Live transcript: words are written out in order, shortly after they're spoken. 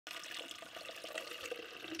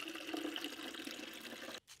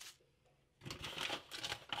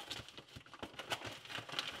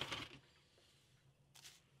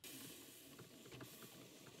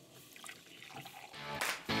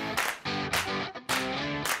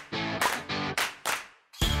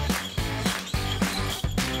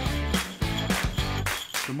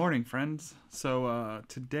Morning, friends. So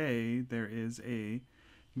today there is a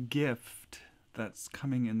gift that's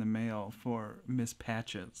coming in the mail for Miss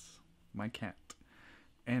Patches, my cat.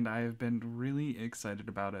 And I have been really excited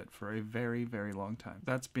about it for a very, very long time.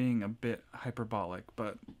 That's being a bit hyperbolic,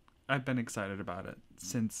 but I've been excited about it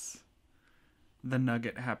since the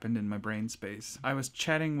nugget happened in my brain space. I was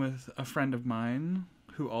chatting with a friend of mine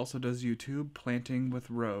who also does YouTube, Planting with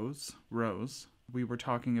Rose. We were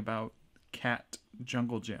talking about cat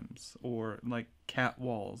jungle gyms or like cat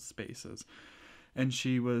walls spaces, and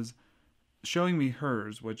she was showing me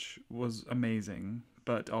hers, which was amazing,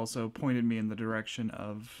 but also pointed me in the direction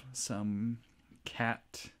of some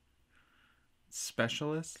cat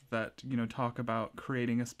specialists that, you know, talk about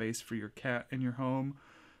creating a space for your cat in your home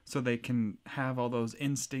so they can have all those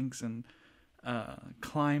instincts and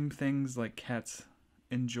climb things like cats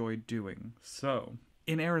enjoy doing. So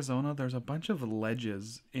in Arizona, there's a bunch of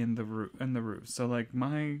ledges in the roof. So like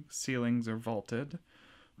my ceilings are vaulted,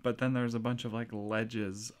 but then there's a bunch of like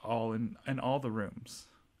ledges all in all the rooms,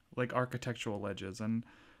 like architectural ledges, and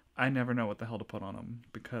I never know what the hell to put on them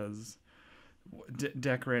because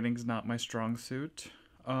decorating's not my strong suit.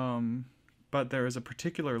 But there is a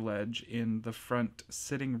particular ledge in the front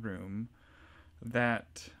sitting room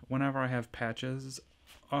that whenever I have Patches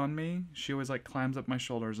on me, she always like climbs up my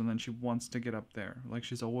shoulders and then she wants to get up there. Like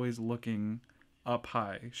she's always looking up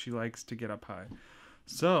high. She likes to get up high.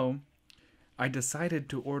 So I decided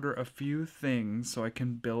to order a few things so I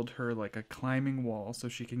can build her like a climbing wall so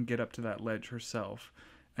she can get up to that ledge herself.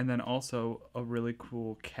 And then also a really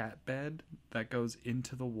cool cat bed that goes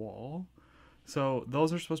into the wall. So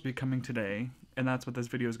those are supposed to be coming today, and that's what this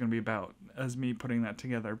video is going to be about, as me putting that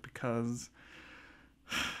together, because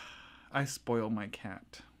I spoil my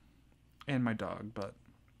cat and my dog, but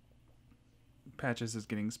Patches is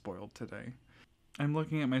getting spoiled today. I'm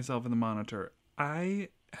looking at myself in the monitor. I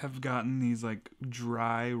have gotten these like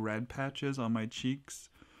dry red patches on my cheeks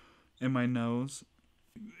and my nose.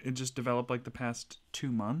 It just developed like the past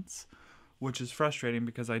 2 months, which is frustrating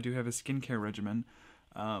because I do have a skincare regimen.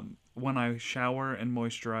 When I shower and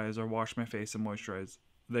moisturize or wash my face and moisturize,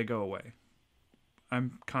 they go away.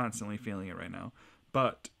 I'm constantly feeling it right now.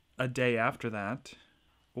 But a day after that,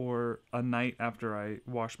 or a night after I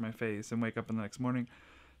wash my face and wake up in the next morning,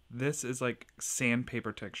 this is like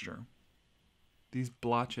sandpaper texture. These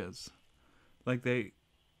blotches, like they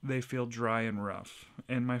feel dry and rough.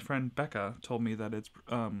 And my friend Becca told me that it's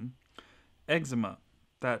eczema.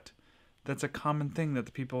 That's a common thing that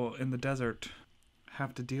the people in the desert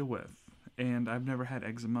have to deal with. And I've never had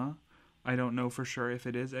eczema. I don't know for sure if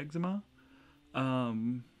it is eczema.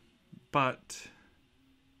 But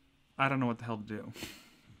I don't know what the hell to do.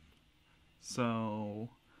 So,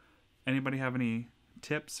 anybody have any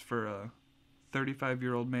tips for a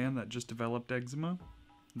 35-year-old man that just developed eczema?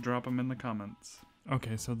 Drop them in the comments.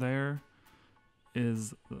 Okay, so there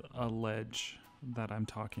is a ledge that I'm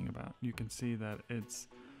talking about. You can see that it's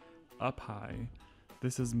up high.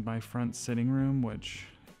 This is my front sitting room, which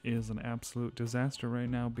is an absolute disaster right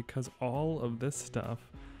now because all of this stuff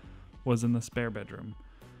was in the spare bedroom.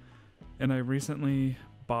 And I recently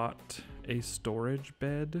bought a storage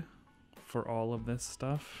bed for all of this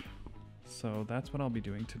stuff. So that's what I'll be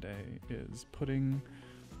doing today, is putting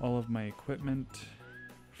all of my equipment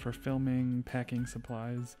for filming, packing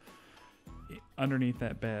supplies underneath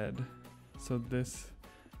that bed. So this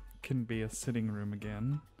can be a sitting room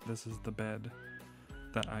again. This is the bed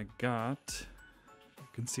that I got. You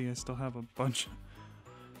can see I still have a bunch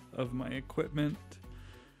of my equipment.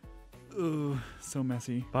 Ooh, so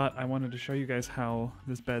messy. But I wanted to show you guys how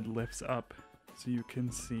this bed lifts up so you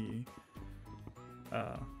can see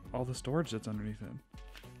all the storage that's underneath it.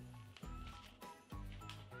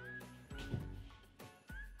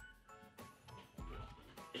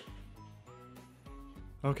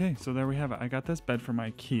 Okay, so there we have it. I got this bed from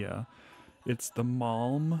IKEA. It's the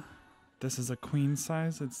Malm. This is a queen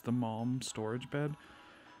size. It's the Malm storage bed.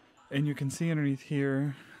 And you can see underneath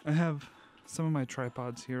here, I have some of my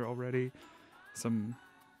tripods here already, some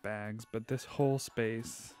bags, but this whole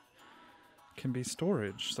space can be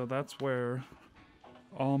storage. So that's where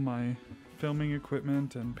all my filming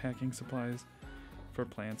equipment and packing supplies for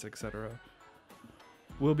plants, etc.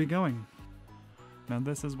 will be going. Now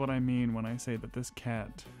this is what I mean when I say that this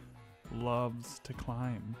cat loves to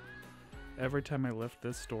climb. Every time I lift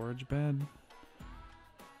this storage bed,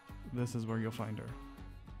 this is where you'll find her.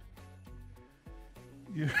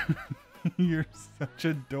 You're such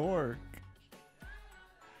a dork.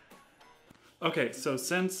 Okay, so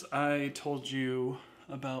since I told you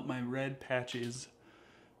about my red patches,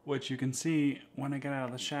 which you can see when I get out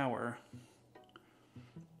of the shower,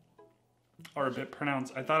 are a bit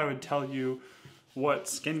pronounced, I thought I would tell you what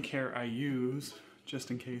skincare I use,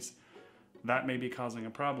 just in case that may be causing a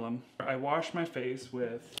problem. I wash my face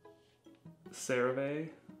with CeraVe,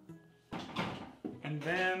 and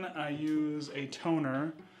then I use a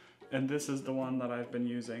toner, and this is the one that I've been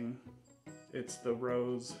using. It's the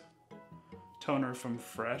Rose toner from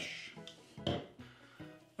Fresh.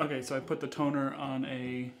 Okay, so I put the toner on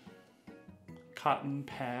a cotton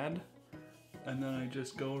pad, and then I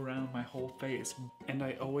just go around my whole face, and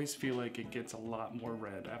I always feel like it gets a lot more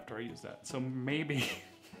red after I use that. So maybe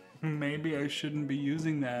I shouldn't be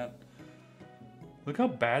using that. Look how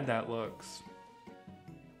bad that looks.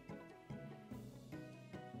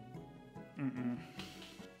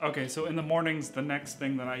 Okay, so in the mornings, the next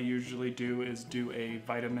thing that I usually do is do a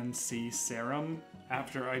vitamin C serum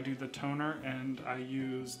after I do the toner, and I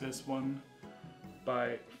use this one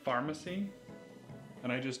by Pharmacy,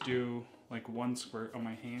 and I just do like 1 squirt on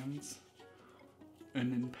my hands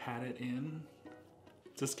and then pat it in.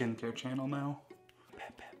 It's a skincare channel now.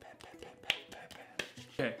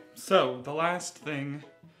 Okay, so the last thing,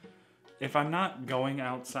 if I'm not going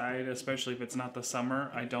outside, especially if it's not the summer,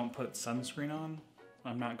 I don't put sunscreen on.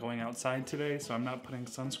 I'm not going outside today, so I'm not putting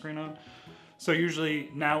sunscreen on. So usually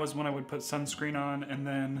now is when I would put sunscreen on, and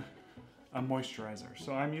then a moisturizer.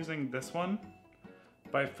 So I'm using this one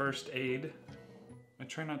by First Aid. I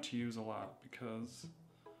try not to use a lot because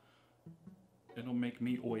it'll make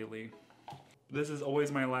me oily. This is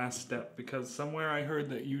always my last step because somewhere I heard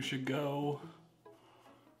that you should go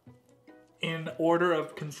in order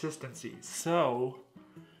of consistency. So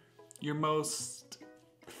your most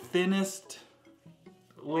thinnest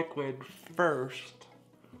liquid first.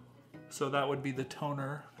 So that would be the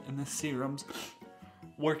toner and the serums,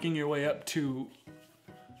 working your way up to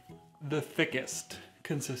the thickest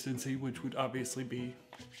consistency, which would obviously be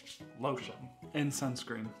lotion and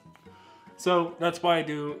sunscreen. So that's why I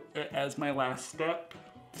do it as my last step.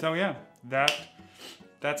 So yeah,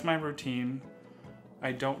 that's my routine.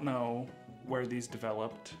 I don't know where these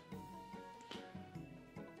developed.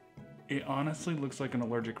 It honestly looks like an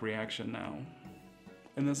allergic reaction now.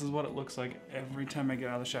 And this is what it looks like every time I get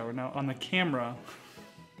out of the shower. Now on the camera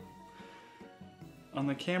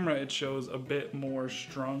it shows a bit more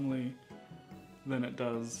strongly than it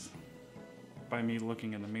does by me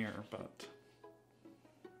looking in the mirror, but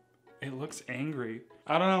it looks angry.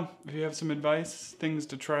 I don't know, if you have some advice, things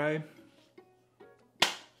to try,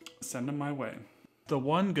 send them my way. The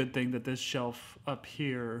one good thing that this shelf up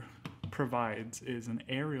here provides is an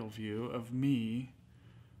aerial view of me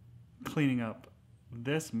cleaning up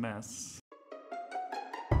this mess.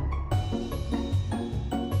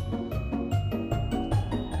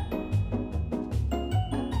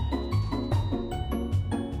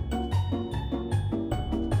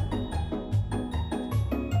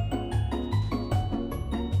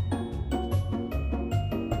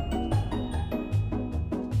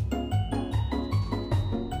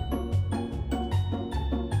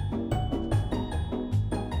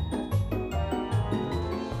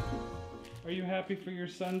 Are you happy for your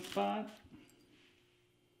sunspot?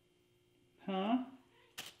 Huh?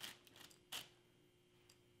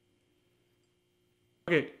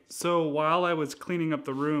 Okay, so while I was cleaning up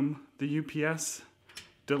the room, the UPS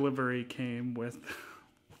delivery came with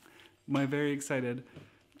my very excited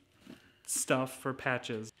stuff for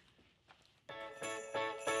patches.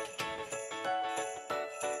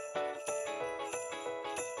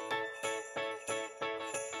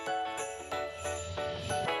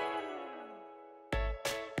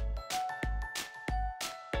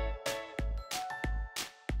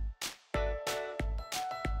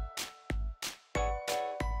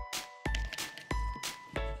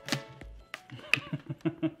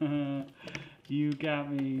 You got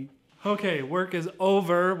me. Okay, work is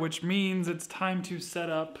over, which means it's time to set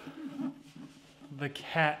up the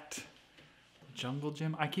cat jungle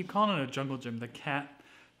gym. I keep calling it a jungle gym. The cat,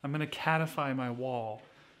 I'm gonna catify my wall.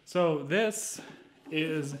 So this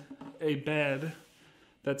is a bed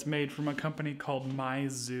that's made from a company called My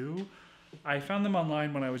Zoo. I found them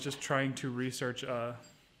online when I was just trying to research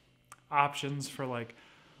options for like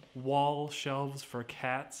wall shelves for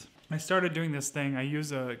cats. I started doing this thing. I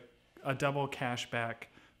use a double cashback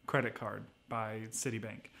credit card by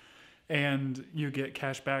Citibank, and you get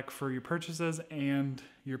cash back for your purchases and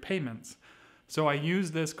your payments. So I use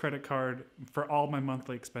this credit card for all my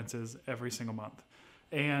monthly expenses every single month.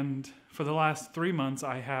 And for the last 3 months,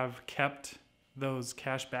 I have kept those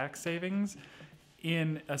cash back savings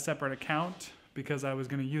in a separate account because I was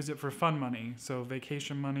going to use it for fun money, so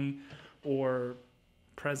vacation money or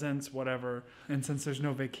presents, whatever. And since there's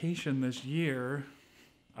no vacation this year,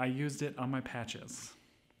 I used it on my patches.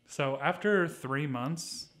 So after 3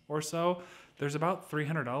 months or so, there's about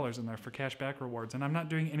 $300 in there for cash back rewards. And I'm not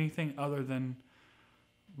doing anything other than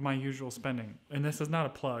my usual spending. And this is not a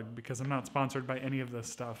plug because I'm not sponsored by any of this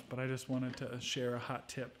stuff, but I just wanted to share a hot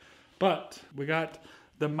tip. But we got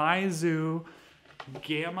the Meizu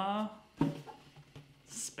Gamma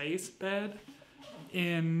space bed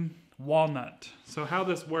in walnut. So how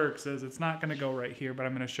this works is, it's not going to go right here, but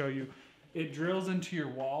I'm going to show you. It drills into your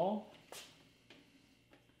wall,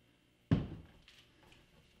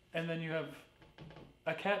 and then you have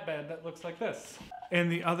a cat bed that looks like this.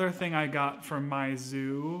 And the other thing I got from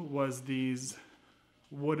Meizu was these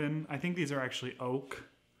wooden, I think these are actually oak,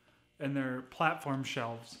 and they're platform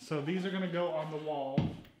shelves. So these are going to go on the wall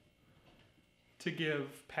to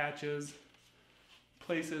give Patches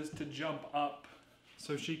places to jump up.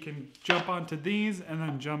 So she can jump onto these and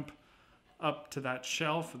then jump up to that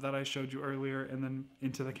shelf that I showed you earlier and then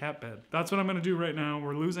into the cat bed. That's what I'm gonna do right now.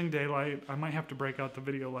 We're losing daylight. I might have to break out the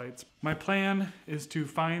video lights. My plan is to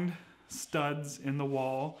find studs in the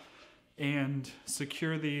wall and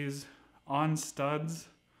secure these on studs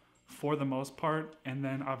for the most part. And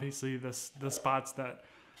then obviously the spots that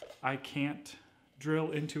I can't drill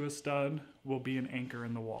into a stud will be an anchor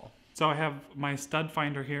in the wall. So I have my stud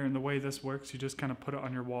finder here, and the way this works, you just kind of put it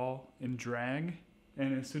on your wall and drag,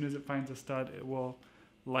 and as soon as it finds a stud, it will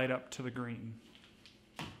light up to the green.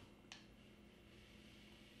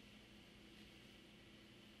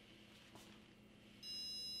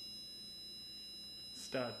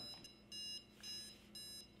 Stud.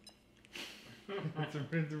 It's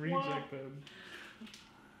a reject then.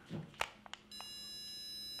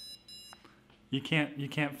 You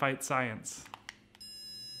can't fight science.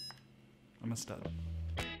 I'm a stud.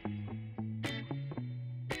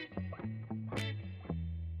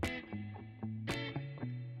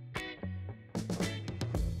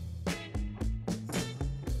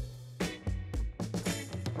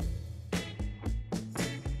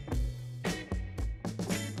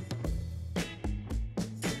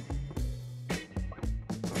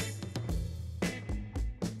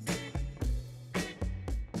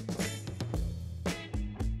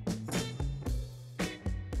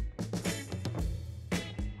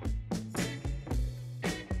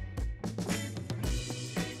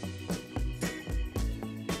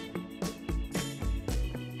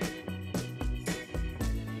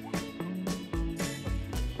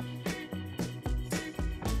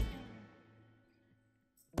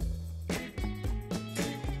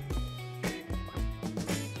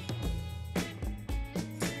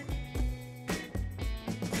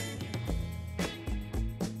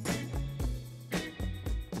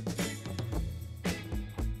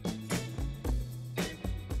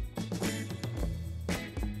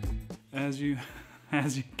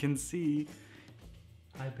 As you can see,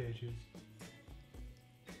 hi Pages.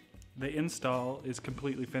 The install is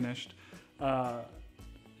completely finished.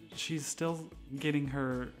 She's still getting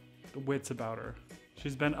her wits about her.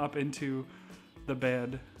 She's been up into the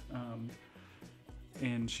bed,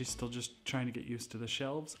 and she's still just trying to get used to the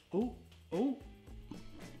shelves. Oh,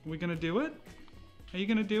 we gonna do it? Are you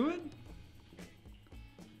gonna do it?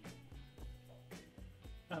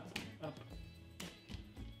 Up.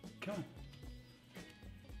 Come on.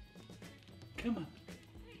 Come on.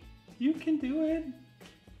 You can do it.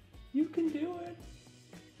 You can do it.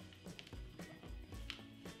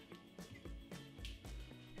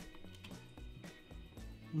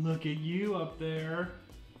 Look at you up there.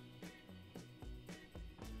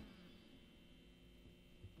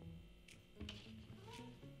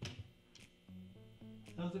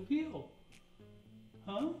 How's it feel?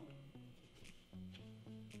 Huh?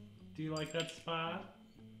 Do you like that spot?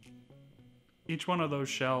 Each one of those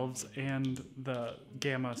shelves and the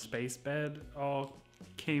Gamma space bed all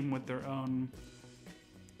came with their own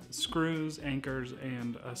screws, anchors,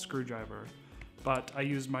 and a screwdriver. But I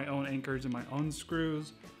used my own anchors and my own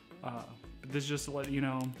screws. This is just to let you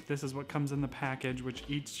know, this is what comes in the package, which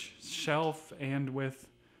each shelf and with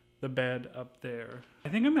the bed up there. I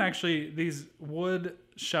think these wood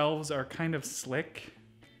shelves are kind of slick.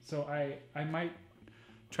 So I might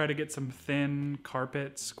try to get some thin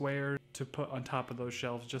carpet squares to put on top of those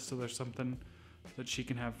shelves just so there's something that she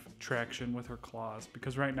can have traction with her claws,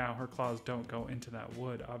 because right now her claws don't go into that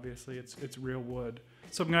wood. Obviously it's real wood.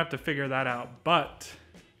 So I'm gonna have to figure that out, but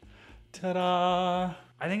ta-da!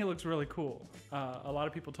 I think it looks really cool. A lot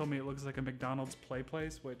of people told me it looks like a McDonald's play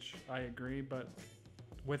place, which I agree, but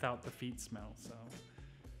without the feet smell, so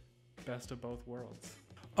best of both worlds.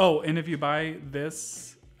 Oh, and if you buy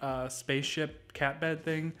this spaceship cat bed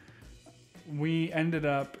thing, we ended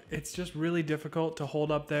up, it's just really difficult to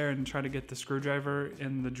hold up there and try to get the screwdriver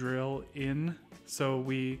and the drill in. So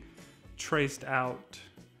we traced out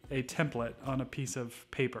a template on a piece of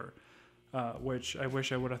paper, which I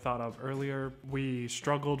wish I would have thought of earlier. We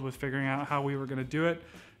struggled with figuring out how we were going to do it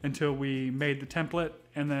until we made the template,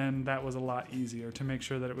 and then that was a lot easier to make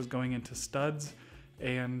sure that it was going into studs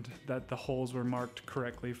and that the holes were marked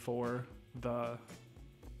correctly for the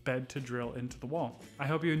bed to drill into the wall. I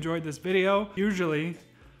hope you enjoyed this video. Usually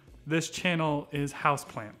this channel is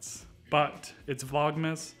houseplants, but it's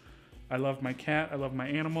Vlogmas. I love my cat, I love my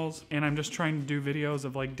animals, and I'm just trying to do videos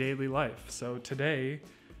of like daily life. So today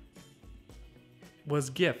was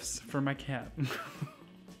gifts for my cat.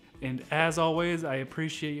 And as always, I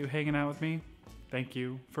appreciate you hanging out with me. Thank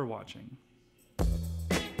you for watching.